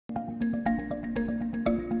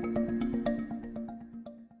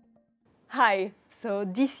Hi, so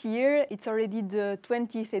this year it's already the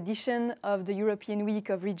 20th edition of the European Week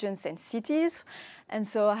of Regions and Cities. And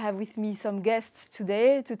so I have with me some guests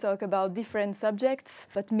today to talk about different subjects,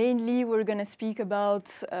 but mainly we're going to speak about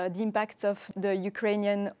the impact of the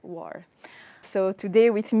Ukrainian war. So today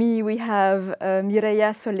with me we have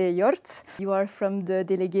Mireia, Solé, Llort. You are from the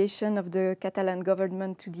delegation of the Catalan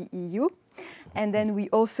government to the EU. And then we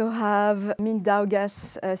also have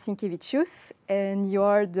Mindaugas, Sinkevičius, and you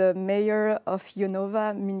are the mayor of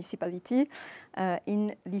Jonava Municipality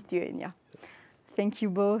in Lithuania. Thank you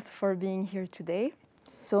both for being here today.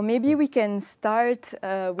 So maybe we can start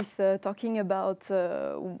with talking about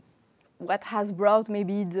what has brought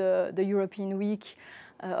maybe the European Week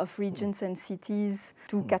of Regions and Cities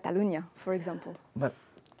to Catalonia, for example. But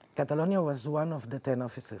Catalonia was one of the 10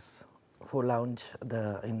 offices who launched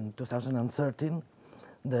in 2013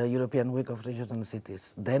 the European Week of Regions and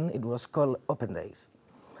Cities. Then it was called Open Days.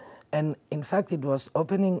 And in fact, it was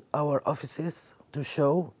opening our offices to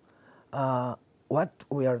show what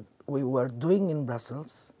we were doing in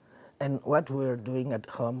Brussels and what we were doing at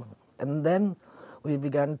home. And then we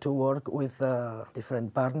began to work with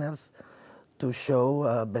different partners to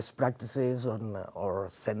show best practices or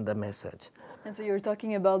send a message. And so you're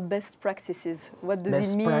talking about best practices. What does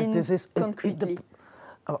best it mean practices, concretely?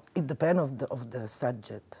 It depends of the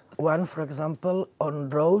subject. One, for example,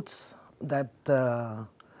 on roads that are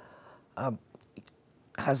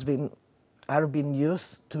being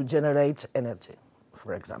used to generate energy,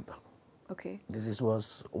 for example. Okay. This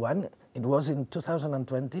was one. It was in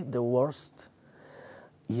 2020, the worst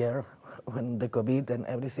year when the COVID and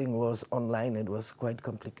everything was online. It was quite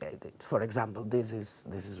complicated. For example, this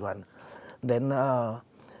is one. Then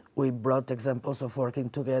we brought examples of working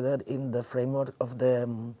together in the framework of the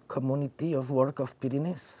community of work of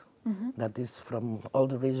Pyrenees, that is from all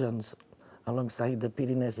the regions alongside the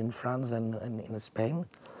Pyrenees in France and in Spain.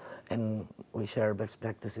 And we share best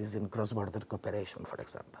practices in cross-border cooperation, for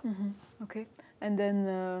example. Okay. And then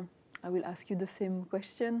I will ask you the same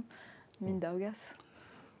question, Mindaugas.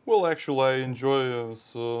 Well, actually, I enjoy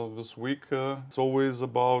this week. It's always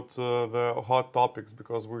about the hot topics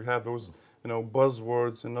because we have those,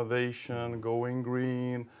 buzzwords: innovation, going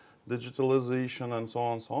green, digitalization, and so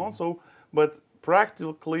on and so on. So, but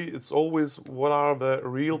practically, it's always what are the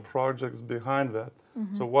real projects behind that.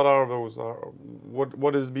 So, what are those?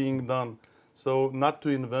 What is being done? So, not to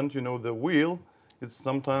invent, the wheel. It's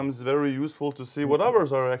sometimes very useful to see what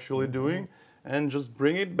others are actually doing, and just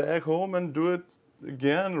bring it back home and do it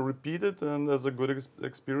again, repeat it, and as a good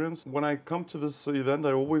experience. When I come to this event,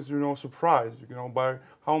 I always, surprised, by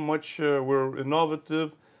how much we're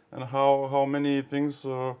innovative and how many things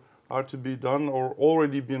are to be done or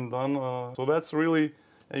already been done. So that's really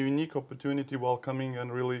a unique opportunity while coming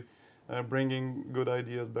and really bringing good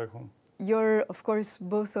ideas back home. Of course,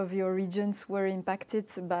 both of your regions were impacted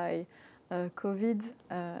by COVID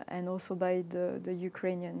and also by the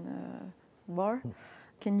Ukrainian war.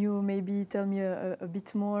 Can you maybe tell me a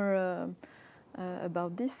bit more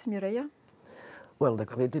about this, Mireia? Well, the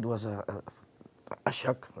COVID, it was a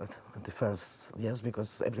shock at the first years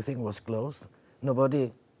because everything was closed.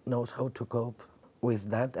 Nobody knows how to cope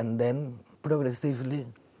with that. And then progressively,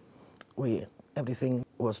 everything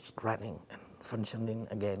was running and functioning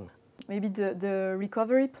again. Maybe the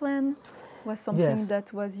recovery plan was something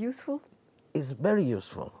that was useful? It's very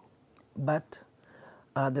useful, but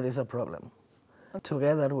there is a problem.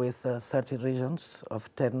 Together with 30 regions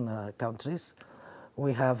of 10 countries,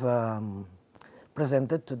 we have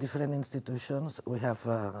presented to different institutions. We have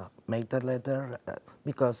made a letter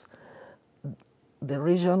because the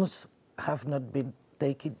regions have not been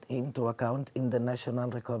taken into account in the national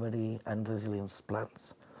recovery and resilience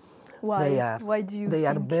plans. Why? Why do you They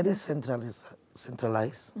think are very centralized.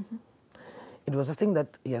 It was a thing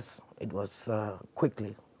that, yes, it was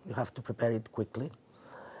quickly. You have to prepare it quickly.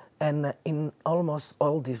 And in almost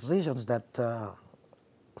all these regions that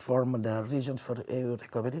form the Regions for EU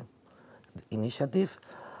Recovery initiative,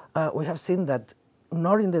 we have seen that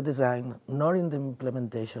nor in the design, nor in the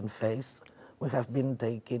implementation phase, we have been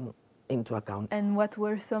taken into account. And what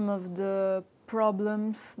were some of the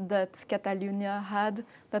problems that Catalonia had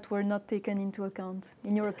that were not taken into account,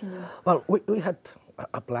 in your opinion? Well, we had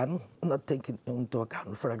a plan not taken into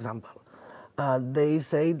account. For example, they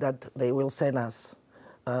say that they will send us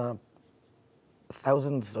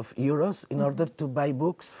thousands of euros in order to buy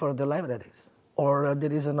books for the libraries. Or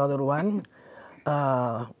there is another one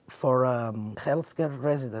for healthcare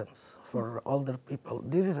residents, for older people.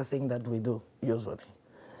 This is a thing that we do usually.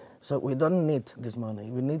 So we don't need this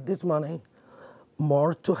money. We need this money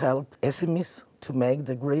more to help SMEs to make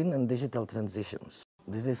the green and digital transitions.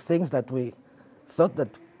 This is things that we thought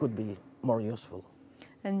that could be more useful.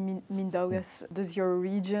 And Mindaugas, does your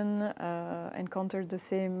region encounter the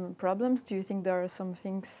same problems? Do you think there are some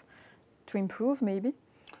things to improve, maybe?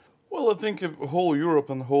 Well, I think if whole Europe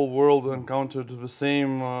and the whole world encountered the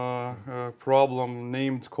same problem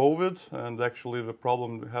named COVID, and actually the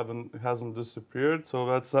problem hasn't disappeared. So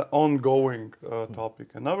that's an ongoing topic.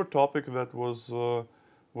 Another topic that was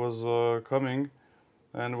coming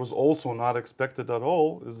and was also not expected at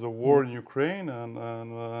all is the war in Ukraine and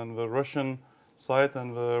the Russian side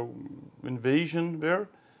and the invasion there.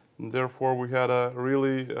 And therefore, we had a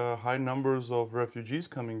really high numbers of refugees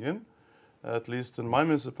coming in. At least in my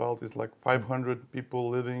municipality, it's like 500 people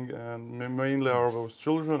living, and mainly are those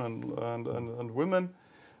children and women.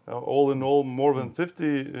 All in all, more than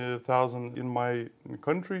 50,000 in my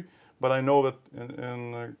country. But I know that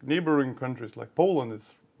in neighboring countries like Poland,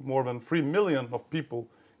 it's more than 3 million of people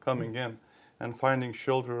coming in and finding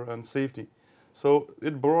shelter and safety. So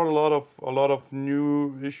it brought a lot of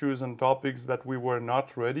new issues and topics that we were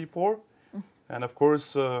not ready for. And of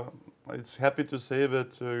course, it's happy to say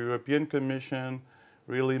that the European Commission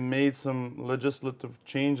really made some legislative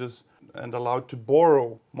changes and allowed to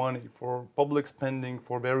borrow money for public spending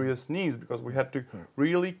for various needs, because we had to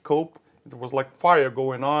really cope. It was like fire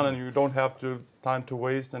going on, and you don't have time to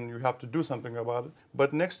waste, and you have to do something about it.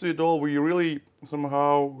 But next to it all, we really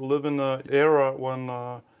somehow live in an era when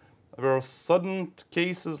there are sudden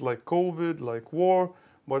cases like COVID, like war,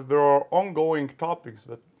 but there are ongoing topics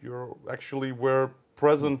that actually were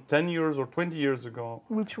present 10 years or 20 years ago.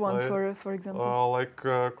 Which one, for example? Like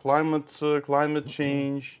climate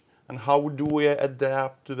change, and how do we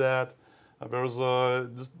adapt to that? There's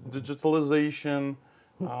digitalization,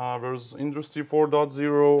 there's Industry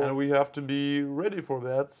 4.0, and we have to be ready for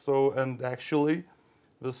that. So, and actually,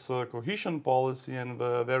 this cohesion policy and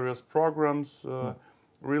the various programs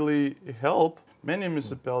really help. Many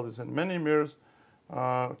municipalities and many mayors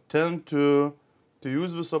tend to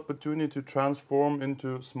use this opportunity to transform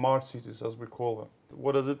into smart cities, as we call them.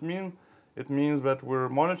 What does it mean? It means that we're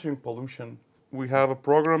monitoring pollution. We have a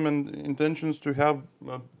program and intentions to have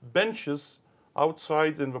benches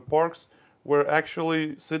outside in the parks, where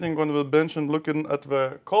actually sitting on the bench and looking at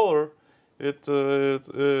the color,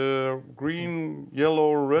 green,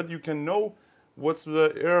 yellow, red, you can know what's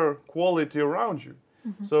the air quality around you.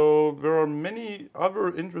 So there are many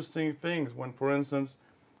other interesting things when, for instance,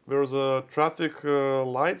 there's a traffic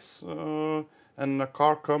lights and a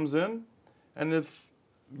car comes in, and if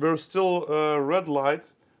there's still a red light,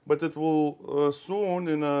 but it will soon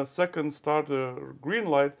in a second start a green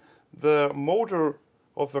light, the motor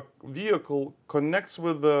of the vehicle connects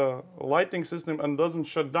with the lighting system and doesn't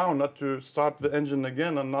shut down, not to start the engine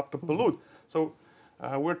again and not to pollute. So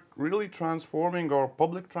we're really transforming our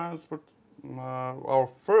public transport. Our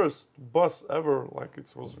first bus ever, like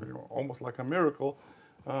it was almost like a miracle,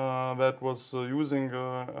 that was using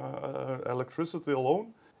electricity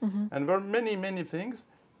alone. And there are many, many things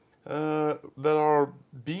that are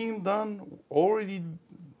being done, already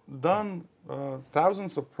done,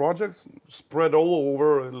 thousands of projects spread all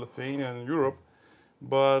over Lithuania and Europe.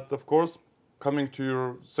 But of course, coming to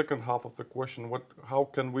your second half of the question, how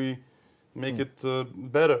can we make it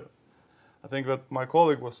better? I think that my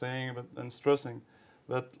colleague was saying and stressing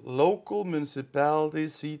that local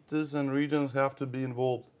municipalities, cities and regions have to be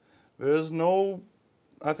involved. There is no,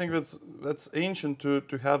 I think that's ancient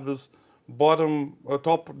to have this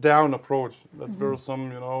top-down approach. That there are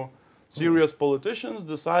some, serious politicians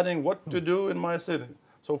deciding what to do in my city.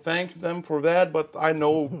 So thank them for that, but I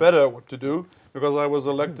know better what to do because I was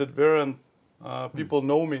elected there and people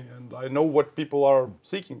know me and I know what people are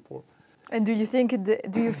seeking for. And do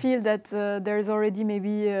you feel that there is already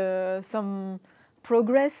maybe some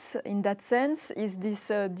progress in that sense? Is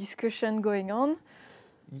this discussion going on?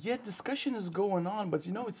 Yeah, discussion is going on, but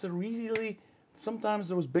it's a really, sometimes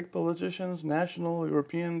those big politicians, national,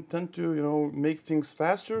 European, tend to, make things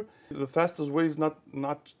faster. The fastest way is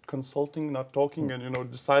not consulting, not talking, and,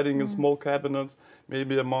 deciding in small cabinets,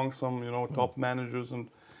 maybe among some, top managers. And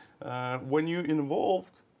when you involve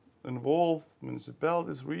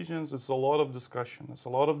municipalities, regions, it's a lot of discussion, it's a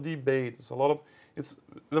lot of debate,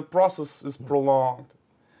 the process is prolonged.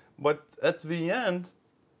 But at the end,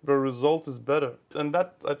 the result is better. And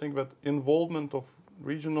I think that involvement of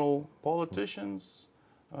regional politicians,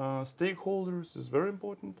 stakeholders is very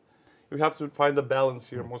important. You have to find a balance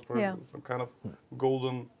here, most probably, some kind of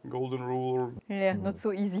golden rule. Yeah, not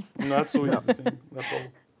so easy. Not so easy thing, that's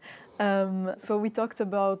all. So we talked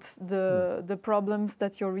about the problems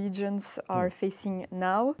that your regions are facing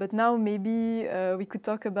now, but now maybe we could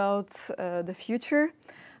talk about the future.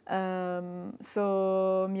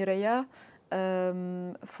 So Mireia,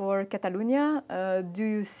 for Catalonia, do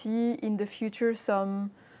you see in the future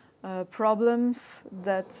some problems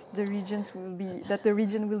that the region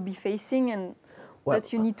will be facing, and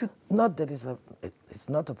that you need to? It's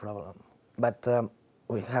not a problem, but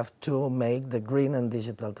we have to make the green and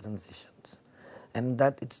digital transitions, and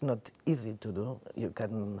that it's not easy to do. You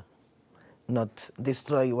can not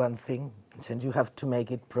destroy one thing, and you have to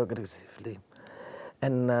make it progressively.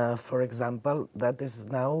 And for example, that is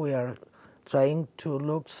now we are trying to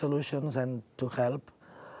look solutions and to help,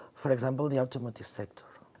 for example, the automotive sector.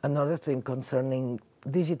 Another thing concerning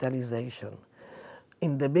digitalization.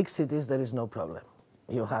 In the big cities, there is no problem.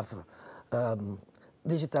 You have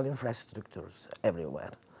digital infrastructures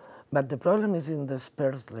everywhere. But the problem is in the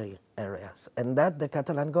sparsely areas, and that the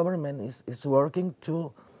Catalan government is working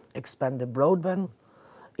to expand the broadband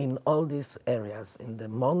in all these areas, in the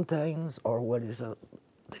mountains or where there's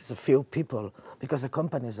a few people, because the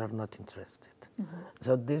companies are not interested. Mm-hmm.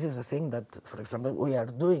 So this is a thing that, for example, we are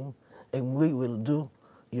doing, and we will do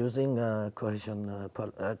using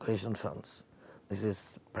cohesion funds. This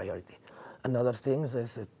is priority. Another thing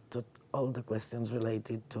is to all the questions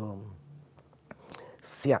related to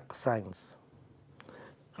science,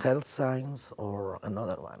 health science or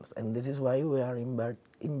another ones. And this is why we are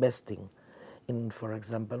investing in, for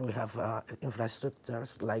example, we have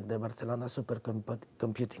infrastructures like the Barcelona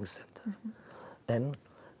Supercomputing Center. Mm-hmm. And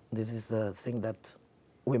this is the thing that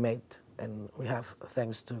we made and we have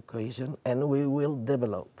thanks to cohesion, and we will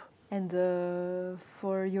develop. And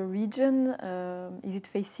for your region, is it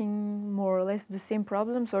facing more or less the same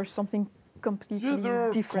problems or something completely different? Yeah, there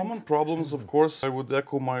are common problems, of course. I would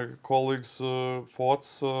echo my colleagues'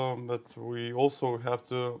 thoughts that we also have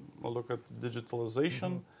to look at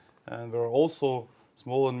digitalization. Mm-hmm. And there are also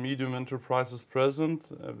small and medium enterprises present.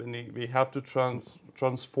 We have to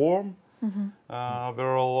transform. Mm-hmm. There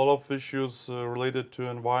are a lot of issues related to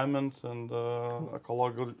environment and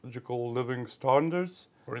ecological living standards.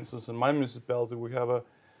 For instance, in my municipality, we have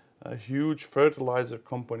a huge fertilizer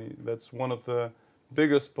company that's one of the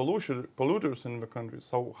biggest polluters in the country.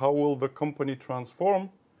 So how will the company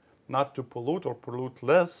transform not to pollute or pollute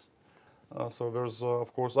less? So there's,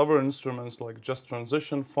 of course, other instruments like Just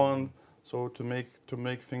Transition Fund, so to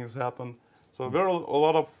make things happen. So there are a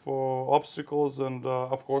lot of obstacles and,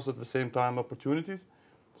 of course, at the same time, opportunities.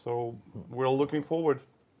 So we're looking forward.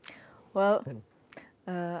 Well,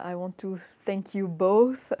 I want to thank you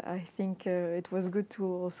both. I think it was good to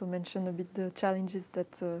also mention a bit the challenges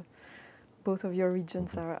that both of your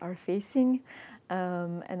regions are facing.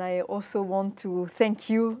 And I also want to thank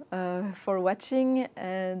you for watching,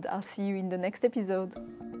 and I'll see you in the next episode.